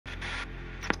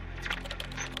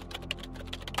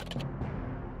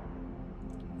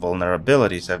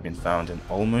Vulnerabilities have been found in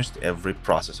almost every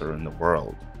processor in the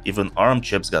world. Even ARM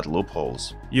chips got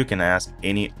loopholes. You can ask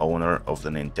any owner of the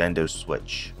Nintendo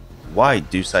Switch. Why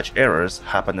do such errors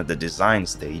happen at the design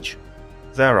stage?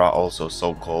 There are also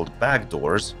so-called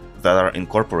backdoors that are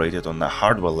incorporated on the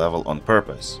hardware level on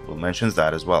purpose. We'll mention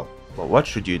that as well. But what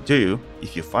should you do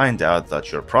if you find out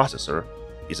that your processor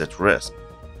is at risk?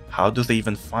 How do they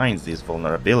even find these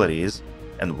vulnerabilities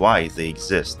and why they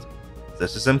exist?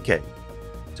 This is MK.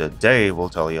 Today we'll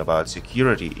tell you about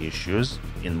security issues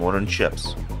in modern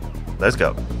chips. Let's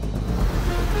go!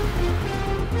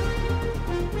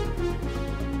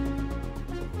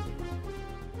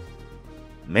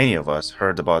 Many of us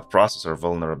heard about processor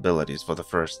vulnerabilities for the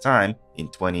first time in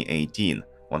 2018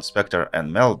 when Spectre and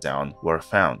Meltdown were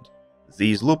found.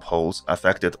 These loopholes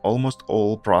affected almost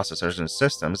all processors and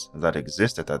systems that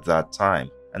existed at that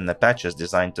time, and the patches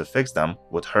designed to fix them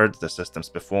would hurt the system's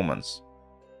performance.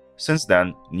 Since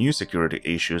then, new security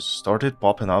issues started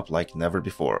popping up like never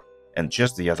before, and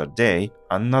just the other day,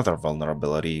 another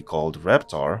vulnerability called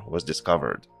Reptar was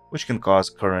discovered, which can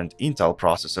cause current Intel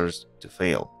processors to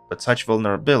fail. But such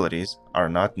vulnerabilities are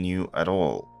not new at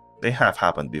all. They have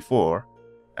happened before,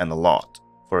 and a lot.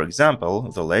 For example,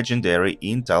 the legendary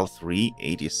Intel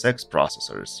 386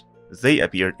 processors. They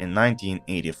appeared in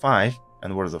 1985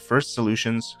 and were the first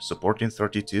solutions supporting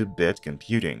 32-bit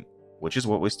computing, which is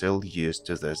what we still use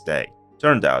to this day.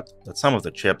 Turned out that some of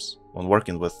the chips, when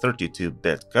working with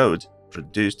 32-bit code,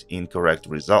 produced incorrect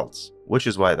results, which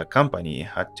is why the company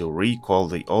had to recall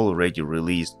the already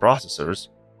released processors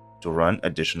to run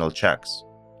additional checks.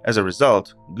 As a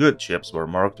result, good chips were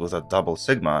marked with a double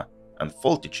sigma, and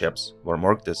faulty chips were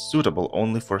marked as suitable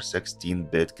only for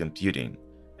 16-bit computing,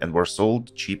 and were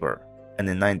sold cheaper. And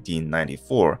in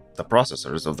 1994, the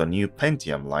processors of the new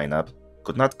Pentium lineup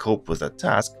could not cope with a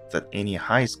task that any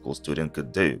high school student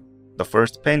could do. The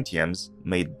first Pentiums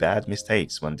made bad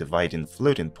mistakes when dividing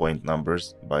floating point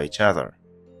numbers by each other,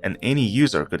 and any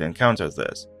user could encounter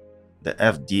this. The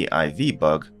FDIV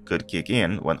bug could kick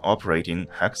in when operating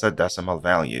hexadecimal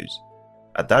values.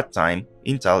 At that time,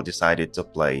 Intel decided to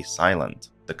play silent.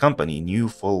 The company knew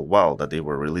full well that they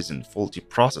were releasing faulty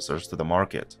processors to the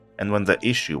market, and when the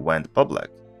issue went public,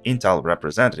 Intel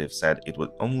representatives said it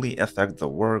would only affect the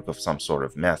work of some sort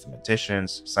of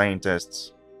mathematicians,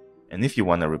 scientists, and if you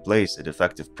want to replace a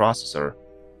defective processor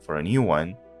for a new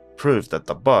one, prove that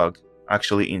the bug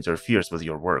actually interferes with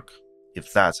your work,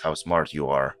 if that's how smart you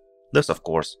are. This, of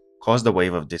course, caused a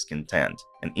wave of discontent,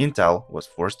 and Intel was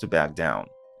forced to back down,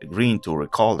 agreeing to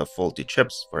recall the faulty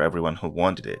chips for everyone who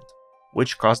wanted it,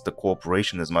 which cost the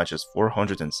corporation as much as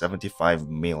 $475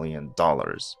 million.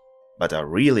 But a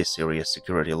really serious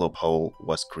security loophole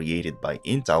was created by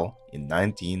Intel in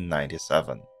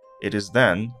 1997. It is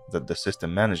then that the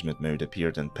system management mode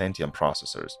appeared in Pentium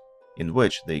processors, in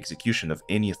which the execution of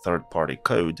any third-party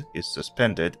code is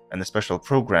suspended and a special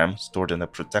program stored in a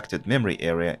protected memory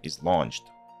area is launched.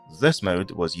 This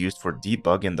mode was used for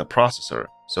debugging the processor,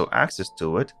 so access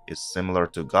to it is similar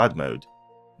to God mode.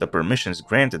 The permissions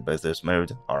granted by this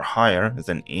mode are higher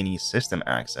than any system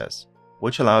access,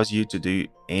 which allows you to do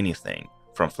anything,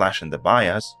 from flashing the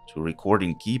BIOS to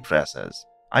recording key presses.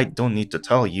 I don't need to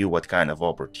tell you what kind of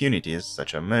opportunities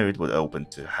such a mode would open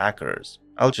to hackers.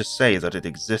 I'll just say that it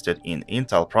existed in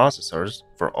Intel processors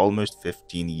for almost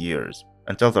 15 years,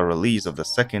 until the release of the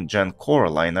second-gen Core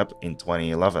lineup in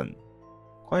 2011.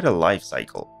 Quite a life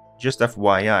cycle. Just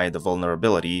FYI, the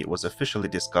vulnerability was officially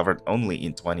discovered only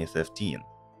in 2015.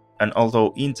 And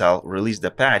although Intel released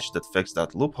a patch that fixed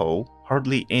that loophole,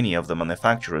 hardly any of the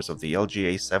manufacturers of the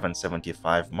LGA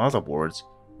 775 motherboards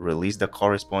released a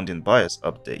corresponding BIOS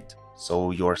update,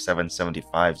 so your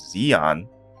 775 Xeon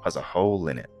has a hole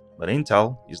in it. But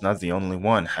Intel is not the only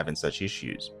one having such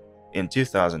issues. In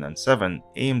 2007,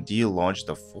 AMD launched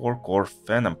the 4-core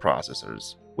Phenom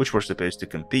processors, which were supposed to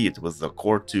compete with the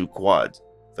Core 2 Quad.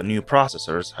 The new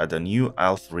processors had a new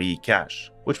L3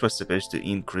 cache, which was supposed to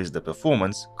increase the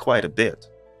performance quite a bit.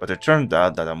 But it turned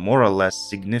out that a more or less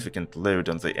significant load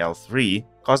on the L3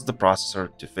 caused the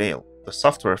processor to fail. The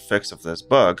software fix of this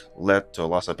bug led to a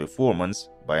loss of performance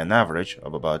by an average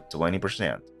of about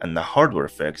 20%, and the hardware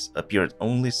fix appeared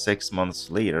only 6 months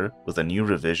later with a new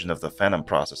revision of the Phenom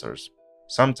processors.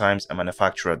 Sometimes a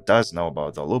manufacturer does know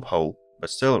about the loophole, but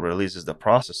still releases the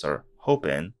processor,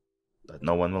 hoping that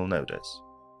no one will notice.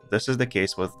 This is the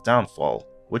case with Downfall,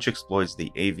 which exploits the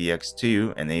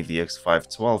AVX2 and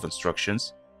AVX512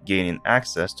 instructions, gaining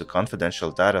access to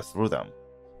confidential data through them.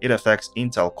 It affects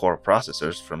Intel Core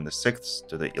processors from the 6th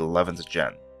to the 11th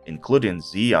gen, including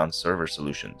Xeon server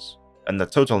solutions, and the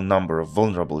total number of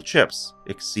vulnerable chips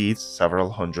exceeds several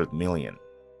hundred million.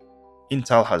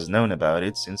 Intel has known about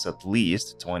it since at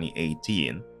least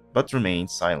 2018, but remained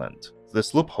silent.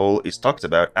 This loophole is talked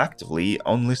about actively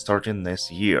only starting this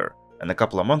year, and a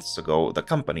couple of months ago, the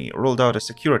company rolled out a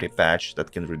security patch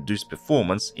that can reduce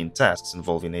performance in tasks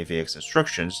involving AVX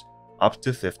instructions up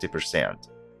to 50%.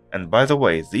 And by the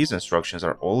way, these instructions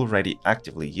are already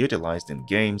actively utilized in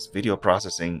games, video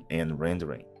processing, and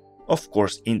rendering. Of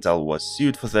course, Intel was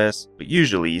sued for this, but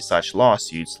usually such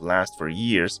lawsuits last for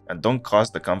years and don't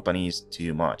cost the companies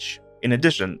too much. In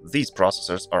addition, these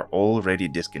processors are already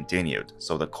discontinued,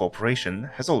 so the corporation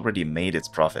has already made its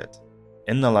profit.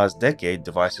 In the last decade,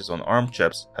 devices on ARM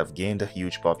chips have gained a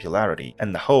huge popularity,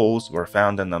 and the holes were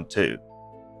found in them too.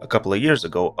 A couple of years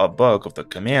ago, a bug of the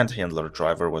command handler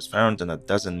driver was found in a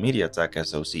dozen MediaTek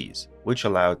SoCs, which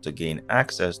allowed to gain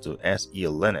access to SE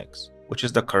Linux, which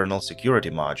is the kernel security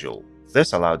module.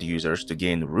 This allowed users to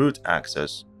gain root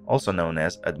access, also known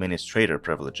as administrator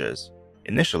privileges.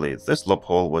 Initially, this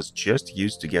loophole was just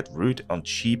used to get root on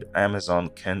cheap Amazon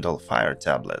Kindle Fire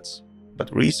tablets.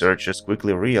 But researchers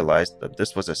quickly realized that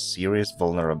this was a serious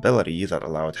vulnerability that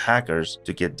allowed hackers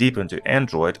to get deep into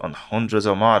Android on hundreds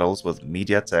of models with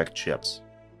MediaTek chips.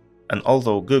 And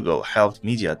although Google helped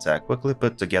MediaTek quickly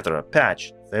put together a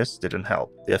patch, this didn't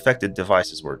help. The affected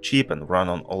devices were cheap and run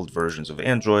on old versions of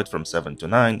Android from 7 to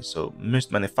 9, so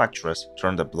most manufacturers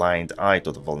turned a blind eye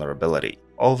to the vulnerability,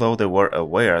 although they were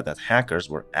aware that hackers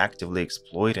were actively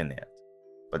exploiting it.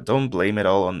 But don't blame it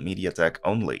all on MediaTek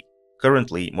only.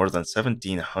 Currently, more than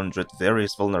 1,700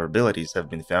 various vulnerabilities have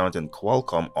been found in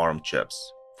Qualcomm ARM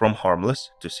chips, from harmless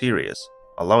to serious,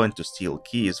 allowing to steal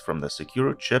keys from the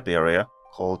secure chip area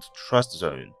called Trust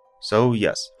Zone. So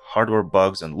yes, hardware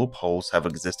bugs and loopholes have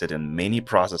existed in many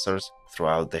processors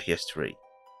throughout the history.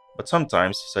 But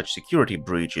sometimes such security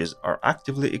breaches are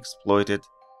actively exploited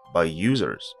by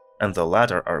users, and the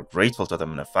latter are grateful to the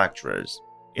manufacturers.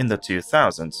 In the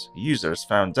 2000s, users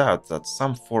found out that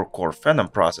some 4-core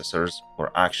Phenom processors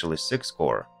were actually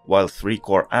 6-core, while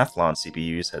 3-core Athlon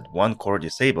CPUs had 1 core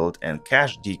disabled and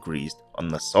cache decreased on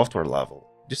the software level.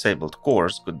 Disabled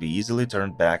cores could be easily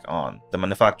turned back on. The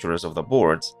manufacturers of the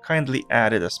boards kindly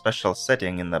added a special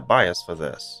setting in the BIOS for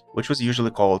this, which was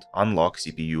usually called Unlock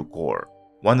CPU Core.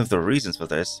 One of the reasons for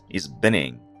this is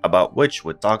binning, about which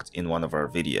we talked in one of our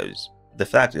videos. The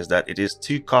fact is that it is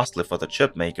too costly for the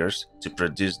chip makers to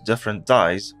produce different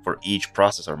dies for each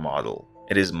processor model.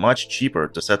 It is much cheaper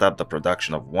to set up the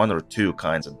production of 1 or 2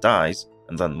 kinds of dies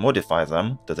and then modify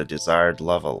them to the desired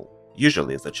level.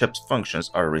 Usually, the chip's functions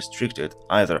are restricted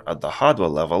either at the hardware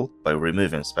level by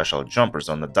removing special jumpers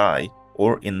on the die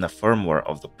or in the firmware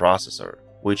of the processor,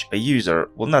 which a user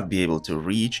will not be able to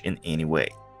reach in any way.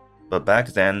 But back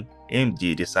then,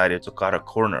 AMD decided to cut a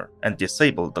corner and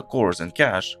disabled the cores and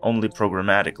cache only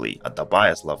programmatically at the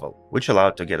BIOS level, which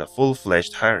allowed to get a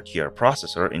full-fledged higher-tier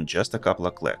processor in just a couple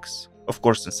of clicks. Of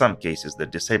course, in some cases, the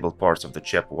disabled parts of the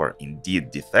chip were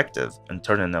indeed defective, and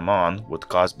turning them on would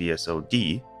cause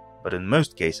BSOD, but in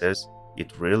most cases,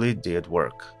 it really did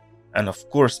work. And of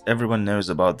course, everyone knows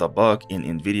about the bug in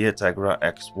NVIDIA Tegra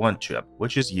X1 chip,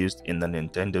 which is used in the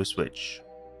Nintendo Switch.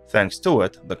 Thanks to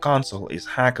it, the console is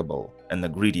hackable, and the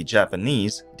greedy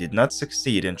Japanese did not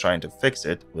succeed in trying to fix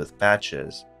it with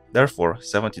patches. Therefore,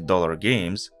 $70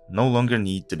 games no longer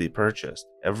need to be purchased.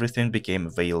 Everything became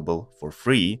available for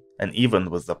free, and even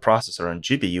with the processor and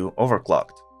GPU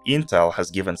overclocked. Intel has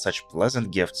given such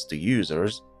pleasant gifts to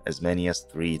users as many as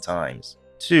 3 times,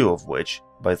 2 of which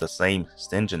by the same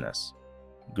stinginess.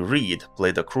 Greed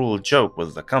played a cruel joke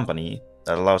with the company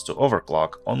that allows to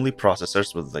overclock only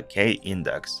processors with the K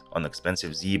index on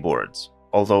expensive Z boards,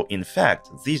 although in fact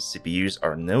these CPUs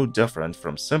are no different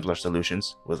from simpler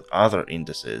solutions with other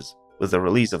indices. With the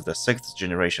release of the 6th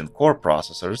generation Core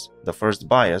processors, the first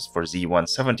BIOS for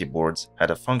Z170 boards had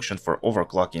a function for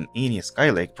overclocking any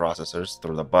Skylake processors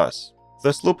through the bus.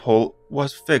 This loophole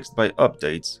was fixed by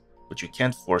updates, but you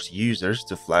can't force users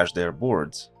to flash their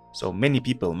boards. So many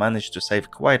people managed to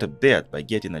save quite a bit by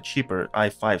getting a cheaper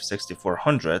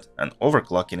i5-6400 and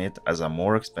overclocking it as a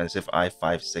more expensive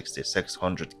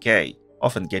i5-6600K,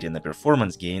 often getting a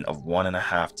performance gain of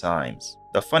 1.5 times.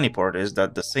 The funny part is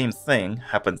that the same thing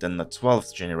happened in the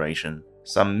 12th generation.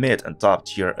 Some mid and top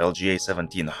tier LGA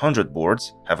 1700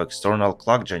 boards have external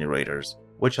clock generators,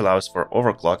 which allows for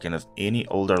overclocking of any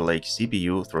older Lake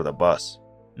CPU through the bus.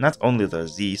 Not only the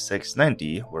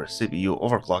Z690, where CPU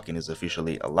overclocking is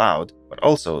officially allowed, but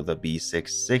also the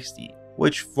B660,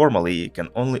 which formally can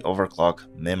only overclock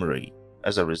memory.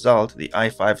 As a result, the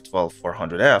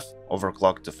i5-12400F,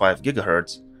 overclocked to 5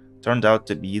 GHz, turned out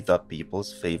to be the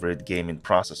people's favorite gaming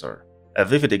processor. A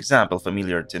vivid example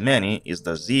familiar to many is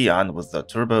the Xeon with the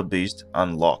Turbo Boost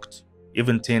unlocked.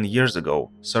 Even 10 years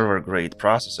ago, server-grade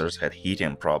processors had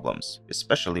heating problems,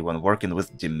 especially when working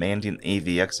with demanding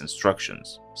AVX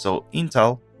instructions, so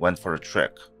Intel went for a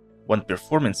trick. When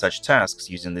performing such tasks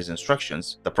using these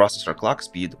instructions, the processor clock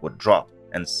speed would drop,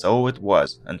 and so it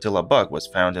was until a bug was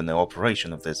found in the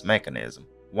operation of this mechanism,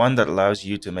 one that allows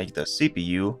you to make the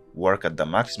CPU work at the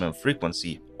maximum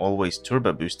frequency, always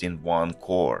turbo boosting one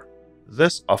core.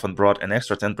 This often brought an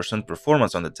extra 10%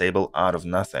 performance on the table out of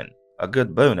nothing. A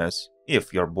good bonus,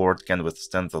 if your board can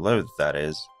withstand the load, that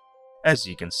is. As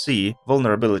you can see,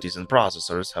 vulnerabilities in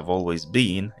processors have always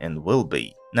been and will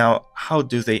be. Now, how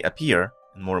do they appear?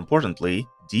 And more importantly,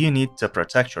 do you need to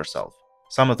protect yourself?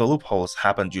 Some of the loopholes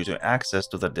happen due to access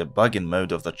to the debugging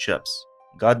mode of the chips.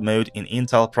 God mode in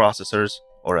Intel processors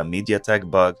or a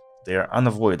MediaTek bug, they are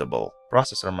unavoidable.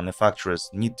 Processor manufacturers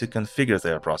need to configure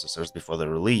their processors before the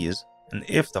release, and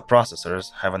if the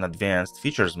processors have an advanced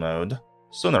features mode,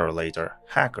 sooner or later,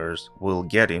 hackers will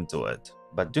get into it.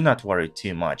 But do not worry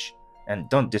too much, and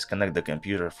don't disconnect the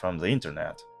computer from the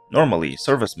internet. Normally,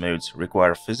 service modes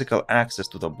require physical access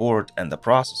to the board and the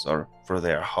processor for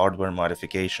their hardware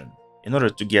modification. In order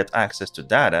to get access to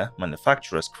data,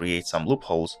 manufacturers create some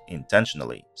loopholes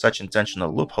intentionally. Such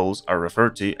intentional loopholes are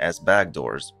referred to as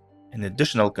backdoors. An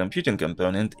additional computing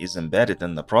component is embedded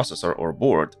in the processor or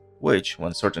board, which,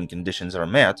 when certain conditions are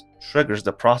met, triggers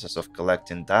the process of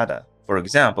collecting data. For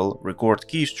example, record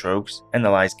keystrokes,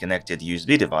 analyze connected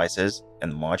USB devices,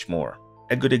 and much more.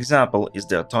 A good example is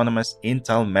the autonomous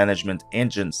Intel Management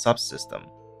Engine subsystem,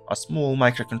 a small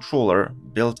microcontroller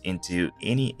built into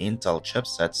any Intel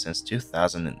chipset since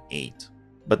 2008.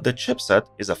 But the chipset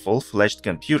is a full-fledged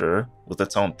computer with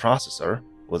its own processor,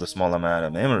 with a small amount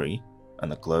of memory,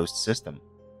 and a closed system.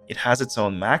 It has its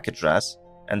own MAC address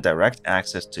and direct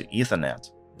access to Ethernet.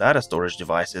 Data storage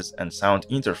devices and sound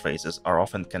interfaces are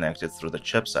often connected through the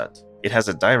chipset. It has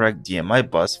a direct DMI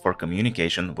bus for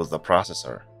communication with the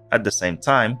processor. At the same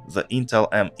time, the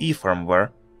Intel ME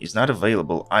firmware is not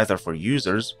available either for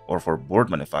users or for board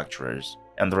manufacturers,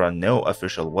 and there are no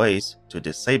official ways to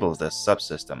disable this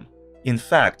subsystem. In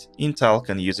fact, Intel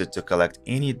can use it to collect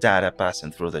any data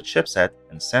passing through the chipset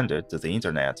and send it to the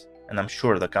internet. And I'm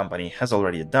sure the company has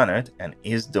already done it and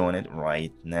is doing it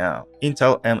right now.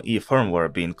 Intel ME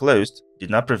firmware being closed did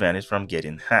not prevent it from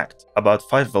getting hacked. About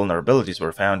 5 vulnerabilities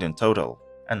were found in total,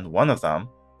 and one of them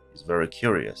is very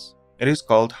curious. It is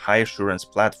called High Assurance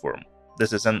Platform.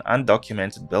 This is an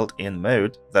undocumented built-in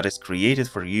mode that is created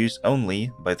for use only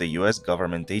by the US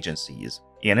government agencies.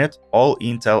 In it, all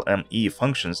Intel ME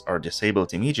functions are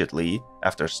disabled immediately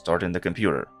after starting the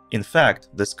computer. In fact,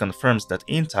 this confirms that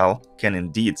Intel can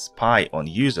indeed spy on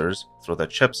users through the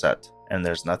chipset, and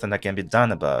there's nothing that can be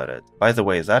done about it. By the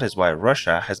way, that is why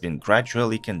Russia has been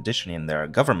gradually conditioning their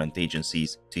government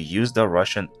agencies to use the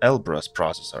Russian Elbrus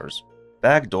processors.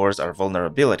 Backdoors are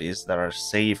vulnerabilities that are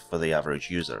safe for the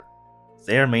average user.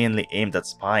 They're mainly aimed at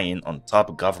spying on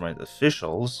top government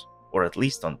officials, or at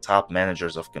least on top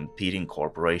managers of competing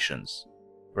corporations.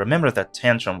 Remember that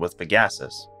tantrum with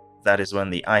Pegasus? That is when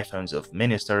the iPhones of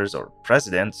ministers or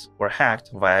presidents were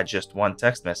hacked via just one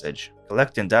text message.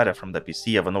 Collecting data from the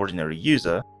PC of an ordinary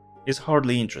user is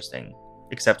hardly interesting,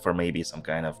 except for maybe some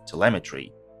kind of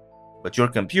telemetry. But your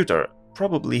computer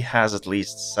probably has at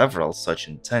least several such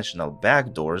intentional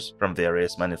backdoors from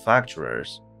various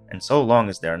manufacturers, and so long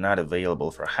as they are not available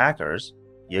for hackers,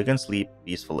 you can sleep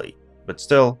peacefully. But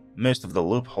still, most of the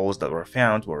loopholes that were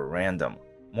found were random.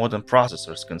 Modern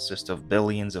processors consist of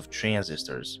billions of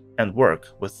transistors and work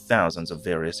with thousands of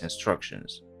various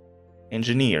instructions.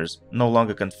 Engineers no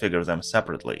longer configure them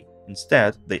separately.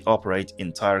 Instead, they operate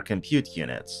entire compute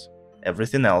units.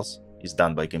 Everything else is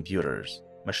done by computers.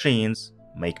 Machines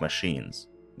make machines.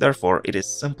 Therefore, it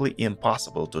is simply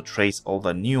impossible to trace all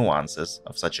the nuances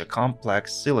of such a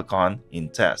complex silicon in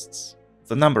tests.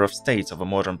 The number of states of a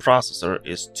modern processor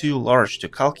is too large to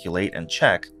calculate and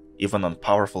check, even on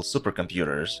powerful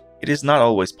supercomputers. It is not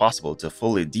always possible to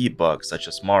fully debug such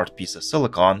a smart piece of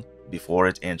silicon before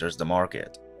it enters the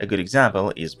market. A good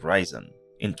example is Ryzen.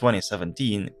 In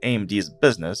 2017, AMD's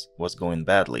business was going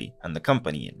badly, and the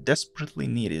company desperately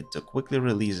needed to quickly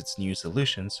release its new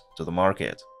solutions to the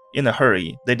market. In a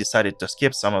hurry, they decided to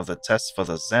skip some of the tests for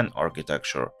the Zen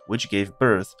architecture, which gave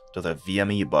birth to the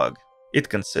VME bug. It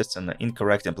consists in the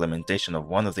incorrect implementation of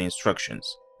one of the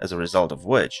instructions, as a result of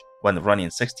which, when running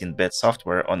 16-bit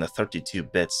software on a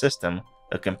 32-bit system,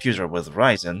 a computer with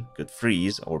Ryzen could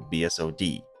freeze or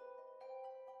BSOD.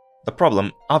 The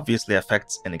problem obviously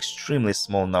affects an extremely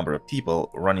small number of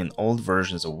people running old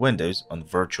versions of Windows on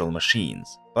virtual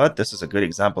machines. But this is a good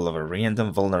example of a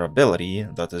random vulnerability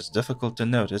that is difficult to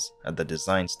notice at the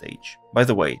design stage. By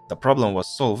the way, the problem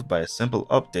was solved by a simple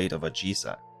update of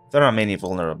AGISA. There are many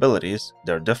vulnerabilities,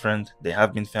 they're different, they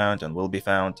have been found and will be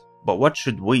found. But what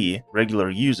should we,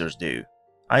 regular users, do?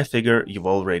 I figure you've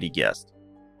already guessed.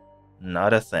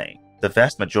 Not a thing. The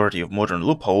vast majority of modern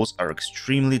loopholes are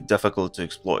extremely difficult to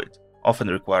exploit, often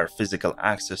require physical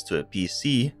access to a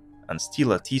PC, and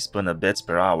steal a teaspoon of bits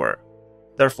per hour.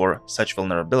 Therefore, such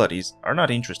vulnerabilities are not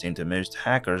interesting to most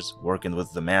hackers working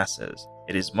with the masses.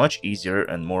 It is much easier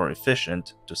and more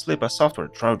efficient to slip a software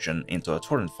trojan into a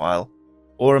torrent file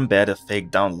or embed a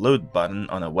fake download button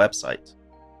on a website.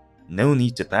 No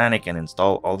need to panic and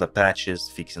install all the patches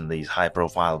fixing these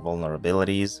high-profile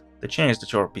vulnerabilities. The chance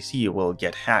that your PC will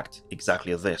get hacked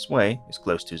exactly this way is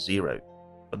close to zero.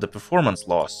 But the performance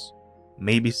loss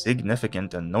may be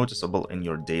significant and noticeable in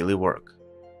your daily work.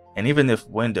 And even if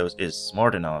Windows is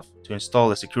smart enough to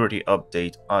install a security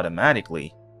update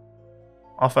automatically,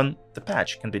 often the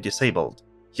patch can be disabled.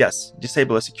 Yes,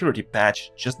 disable a security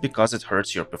patch just because it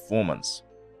hurts your performance.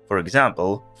 For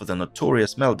example, for the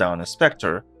notorious Meltdown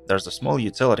Inspector, there's a small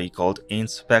utility called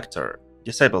Inspector.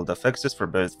 Disable the fixes for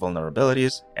both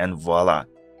vulnerabilities, and voila!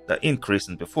 The increase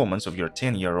in performance of your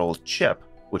 10-year-old chip,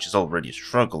 which is already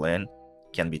struggling,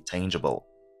 can be tangible.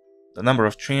 The number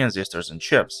of transistors and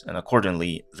chips, and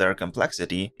accordingly their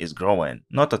complexity, is growing,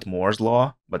 not at Moore's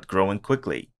law, but growing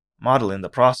quickly. Modeling the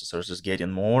processors is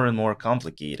getting more and more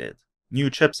complicated. New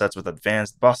chipsets with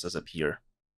advanced buses appear.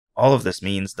 All of this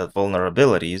means that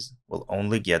vulnerabilities will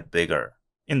only get bigger.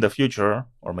 In the future,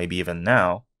 or maybe even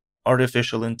now,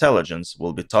 artificial intelligence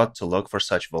will be taught to look for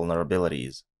such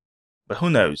vulnerabilities. But who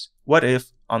knows, what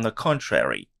if, on the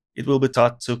contrary, it will be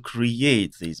taught to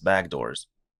create these backdoors?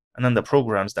 And then the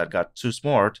programs that got too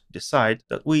smart decide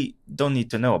that we don't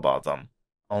need to know about them.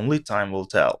 Only time will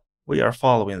tell. We are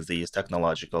following these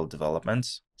technological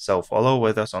developments, so follow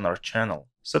with us on our channel.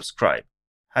 Subscribe.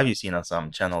 Have you seen on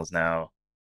some channels now?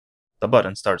 The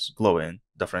button starts glowing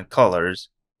different colors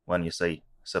when you say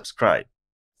subscribe.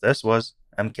 This was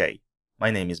MK.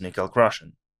 My name is Mikhail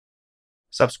Krashin.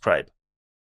 Subscribe.